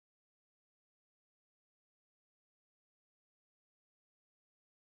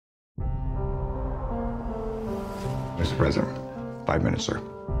Mr. President, 5 minutes, sir.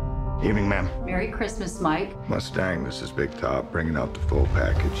 Evening, ma'am. Merry Christmas, Mike. Mustang, this is Big Top, bringing out the full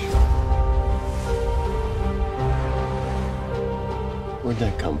package. Where'd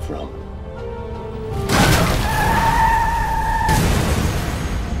that come from?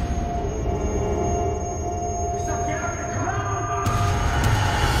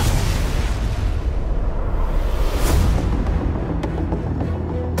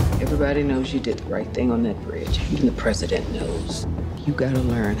 Everybody knows you did the right thing on that bridge. Even the president knows. You gotta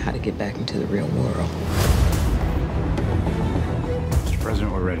learn how to get back into the real world. Mr.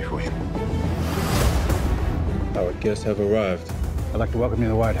 President, we're ready for you. Our guests have arrived. I'd like to welcome you to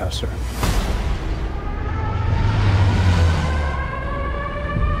the White House, sir.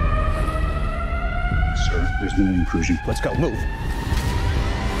 Sir, there's been an intrusion. Let's go, move.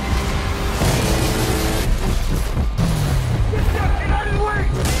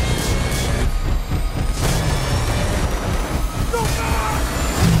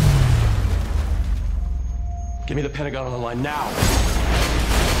 Give me the Pentagon on the line now.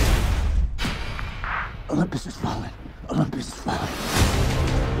 Olympus Has Fallen. Olympus Has Fallen.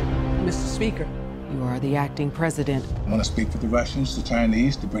 Mr. Speaker, you are the acting president. I want to speak for the Russians, the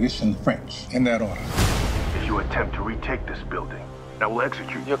Chinese, the British, and the French, in that order. If you attempt to retake this building, I will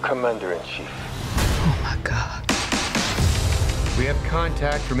execute Your commander-in-chief. Oh my God. We have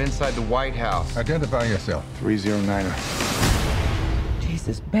contact from inside the White House. Identify yourself. 309er.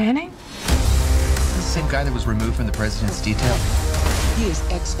 Jesus, Banning? The same guy that was removed from the president's detail. He is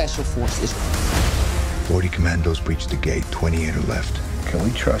ex-Special Forces. 40 commandos breached the gate, 28 are left. Can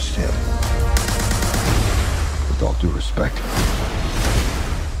we trust him? With all due respect,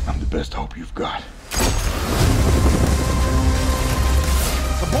 I'm the best hope you've got.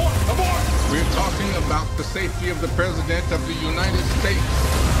 Abort! Abort! We're talking about the safety of the President of the United States.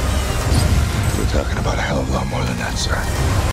 We're talking about a hell of a lot more than that, sir.